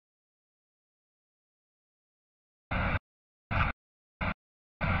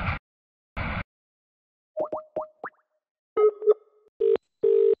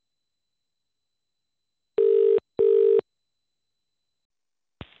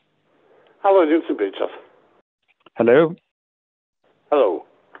Hello, Nilsson Bridges. Hello? Hello.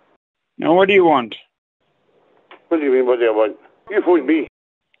 Now, what do you want? What do you mean, what do you want? You phoned me.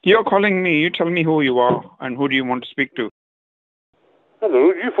 You're calling me. You tell me who you are and who do you want to speak to. I don't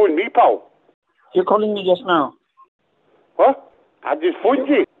know, you phoned me, pal. You're calling me just now. What? I just phoned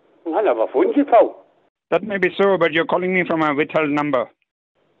you. I never phoned you, pal. That may be so, but you're calling me from a withheld number.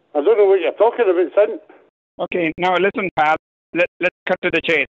 I don't know what you're talking about, son. Okay, now listen, pal. Let's cut to the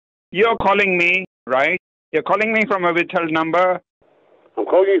chase. You're calling me, right? You're calling me from a withheld number. I'm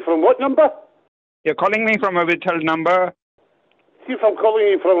calling you from what number? You're calling me from a withheld number. See if I'm calling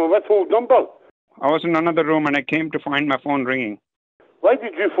you from a withhold number. I was in another room and I came to find my phone ringing. Why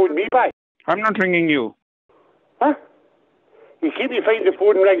did you phone me back? I'm not ringing you. Huh? You keep me find the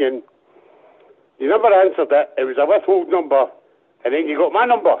phone ringing. You never answered it. It was a withhold number. And then you got my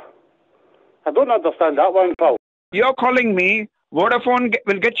number. I don't understand that one, pal. You're calling me. Vodafone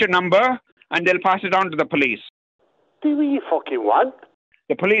will get your number and they'll pass it on to the police. Do what you fucking want.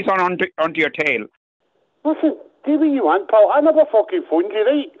 The police are onto your tail. Listen, do what you want, pal. I never fucking phoned you,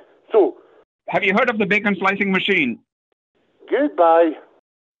 right? So, have you heard of the bacon slicing machine? Goodbye.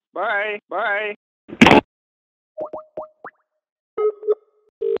 Bye. Bye.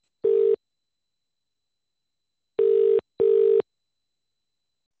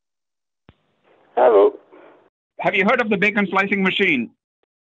 Hello. Have you heard of the bacon slicing machine?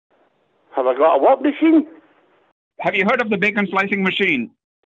 Have I got a what machine? Have you heard of the bacon slicing machine?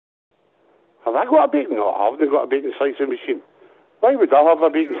 Have I got a bacon? No, I haven't got a bacon slicing machine. Why would I have a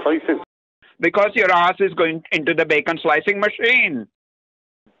bacon slicing? Because your ass is going into the bacon slicing machine.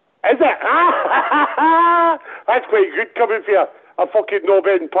 Is it? That's quite good coming for a fucking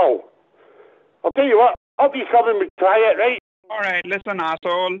knob-end pal. I'll tell you what, I'll be coming and try it, right? Alright, listen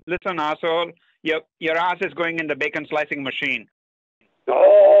asshole. Your ass is going in the bacon slicing machine.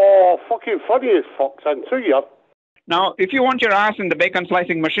 Oh, fucking funny as fuck, son. So you. Now, if you want your ass in the bacon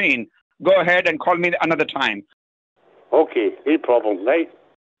slicing machine, go ahead and call me another time. Okay, no problem, right?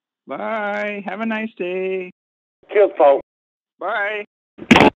 Bye. Have a nice day. Cheers, pal. Bye.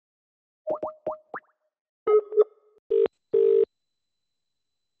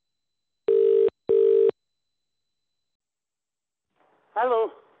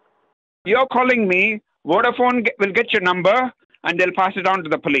 Hello. You're calling me. Vodafone will get your number and they'll pass it on to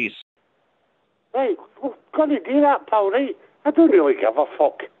the police. Right, well, gotta do that, pal, right? I don't really give a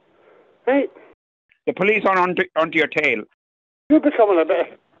fuck. Right? The police are onto your tail. You're becoming a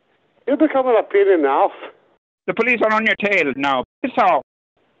pain in the ass. The police are on your tail now. Piss off.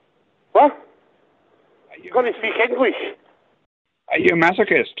 What? You gotta speak English. Are you a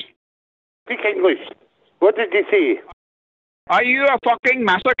masochist? Speak English. What did you say? Are you a fucking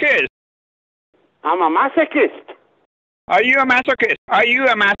masochist? I'm a masochist. Are you a masochist? Are you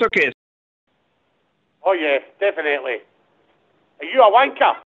a masochist? Oh yes, definitely. Are you a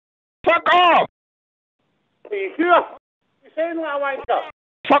wanker? Fuck off! Are you sure? You sound like a wanker.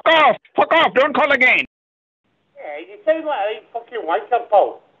 Fuck off! Fuck off! Don't call again! Yeah, you sound like a right fucking wanker,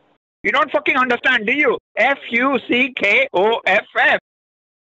 pal. You don't fucking understand, do you? F-U-C-K-O-F-F.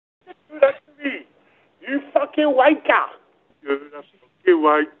 Do that to me. You fucking wanker. You're a fucking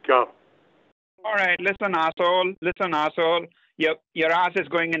wanker. Alright, listen asshole. Your ass is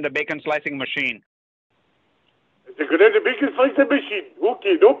going in the bacon slicing machine. Is it going in the bacon slicing machine?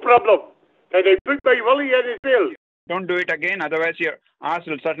 Okay, no problem. Can I put my willy in as well? Don't do it again, otherwise your ass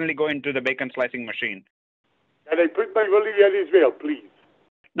will certainly go into the bacon slicing machine. Can I put my willy in as well, please?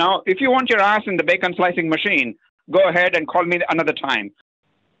 Now, if you want your ass in the bacon slicing machine, go ahead and call me another time.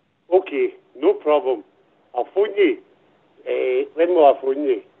 Okay, no problem. I'll phone you. When will I phone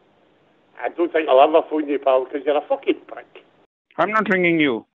you? I don't think I'll ever phone you, pal, because you're a fucking prick. I'm not ringing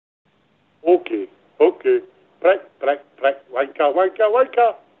you. Okay. Prick.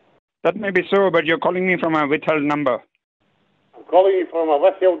 Wanker. That may be so, but you're calling me from a withheld number. I'm calling you from a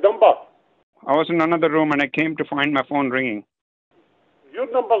withheld number. I was in another room and I came to find my phone ringing. Your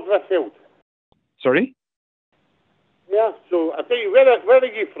number's withheld. Sorry? Yeah, so I tell you, where are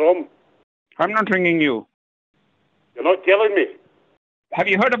you from? I'm not ringing you. You're not telling me. Have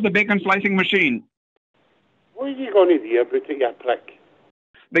you heard of the bacon slicing machine? What are you going to do about it, you prick?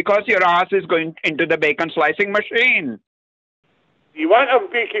 Because your ass is going into the bacon slicing machine. You want a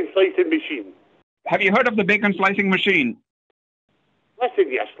bacon slicing machine? Have you heard of the bacon slicing machine? Listen,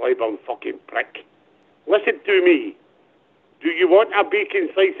 you sly-born fucking prick. Listen to me. Do you want a bacon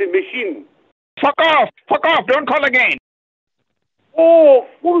slicing machine? Fuck off! Fuck off! Don't call again! Oh,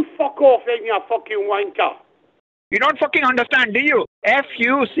 full fuck off then, you fucking wanker. You don't fucking understand, do you? F-U-C-K-O-F-F.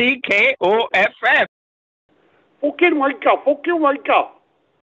 Fucking wanker.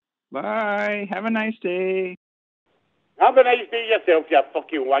 Bye. Have a nice day. Have a nice day yourself, you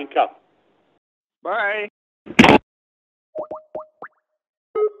fucking wanker. Bye.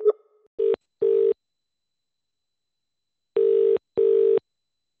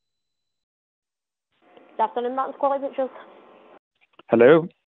 Good afternoon, Martin's Quality Pictures. Hello?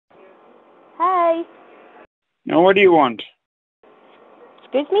 Hey. Now what do you want?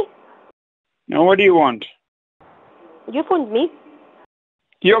 Excuse me? Now what do you want? You phoned me.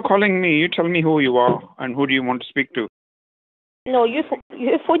 You're calling me. You tell me who you are and who do you want to speak to. No, you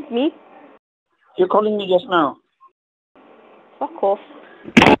phoned me. You're calling me just now. Fuck off.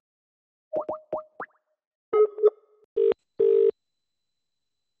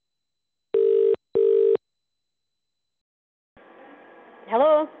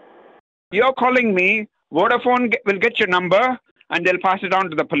 Hello? You're calling me. Vodafone will get your number and they'll pass it on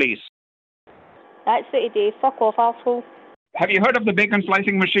to the police. That's what it is. Fuck off, arsehole. Have you heard of the bacon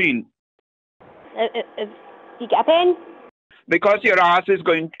slicing machine? You get a pen? Because your ass is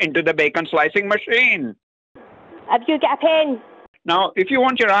going into the bacon slicing machine. Have you got a pen? Now, if you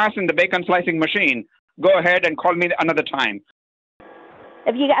want your ass in the bacon slicing machine, go ahead and call me another time.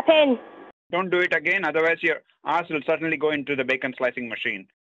 Have you got a pen? Don't do it again, otherwise your ass will certainly go into the bacon slicing machine.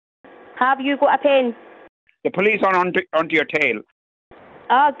 Have you got a pen? The police are onto your tail.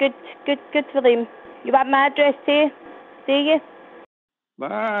 Ah, good for them. You want my address too? Do you?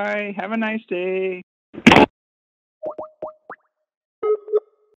 Bye. Have a nice day.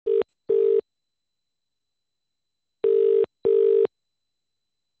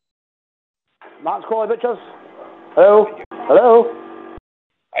 Martin's Quality Pictures. Hello? Hello?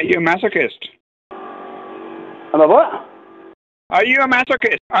 Are you a masochist? Am I what? Are you a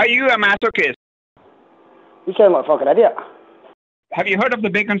masochist? Are you a masochist? You sound like a fucking idiot. Have you heard of the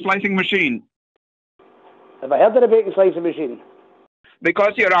bacon slicing machine? Have I heard of the bacon slicing machine?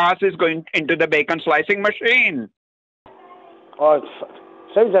 Because your ass is going into the bacon slicing machine. Oh,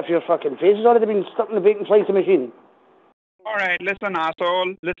 sounds as if your fucking face has already been stuck in the bacon slicing machine. All right, listen,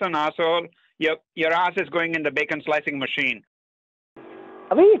 asshole. Listen, asshole. Your ass is going in the bacon slicing machine.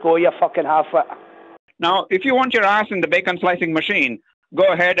 Away you go, you fucking half-wit. Now, if you want your ass in the bacon slicing machine, go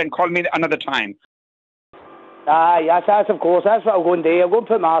ahead and call me another time. Aye, that's of course. That's what I'll go and do. I'll go and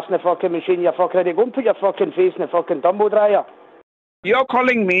put my ass in the fucking machine, you fucking idiot. Go and put your fucking face in the fucking tumble dryer. You're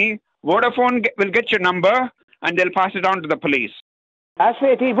calling me. Vodafone will get your number and they'll pass it on to the police. That's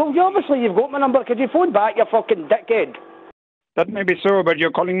what it is. Well, obviously you've got my number. Could you phone back, you fucking dickhead? That may be so, but you're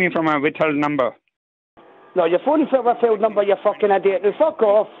calling me from a withheld number. No, you're phoning for a withheld number, you fucking idiot. Now fuck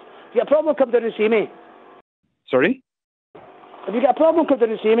off. If you got a problem, come down and see me. Sorry? If you got a problem, come down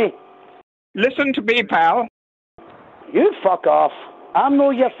and see me. Listen to me, pal. You fuck off. I'm no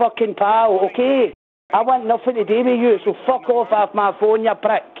your fucking pal, okay? I want nothing to do with you, so fuck off my phone, you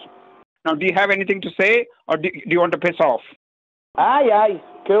prick. Now, do you have anything to say, or do you want to piss off? Aye.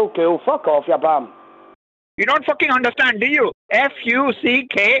 Cool. Fuck off, you bum. You don't fucking understand, do you? Fuckoff.